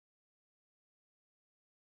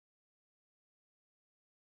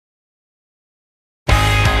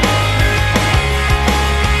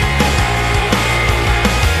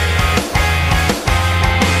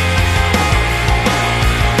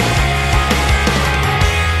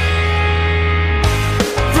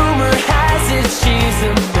she's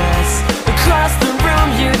a mess. Across the room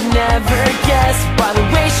you'd never guess, by the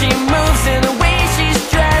way she moves and the way she's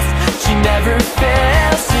dressed. She never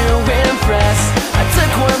fails to impress. I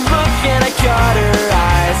took one look and I caught her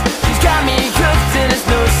eyes. She's got me hooked and it's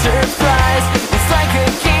no surprise. It's like a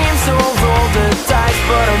game, so I'll roll the dice,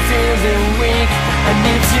 but I'm feeling weak, I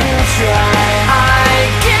need to try. I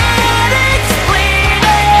can't explain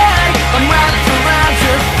it, I'm wrapped around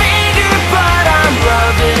your finger, but I'm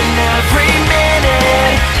loving every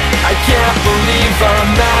minute. I can't believe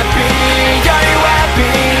I'm happy. Are you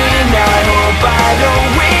happy? Now I hope I don't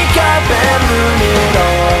wake up and ruin it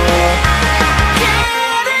all.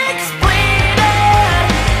 Can't explain it.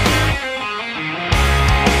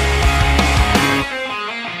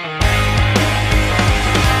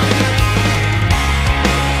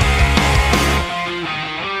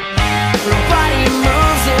 Her body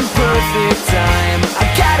moves in perfect time. I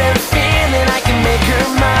got a feeling I can make her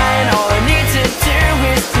mine. All I need to do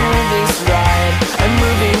is do this right. I'm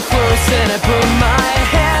moving close and I put my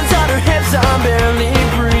hands on her hips. I'm barely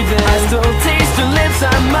breathing. I still taste her lips,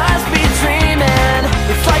 I must be dreaming.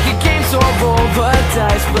 It's like a game, so I roll the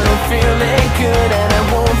dice, but I'm feeling good and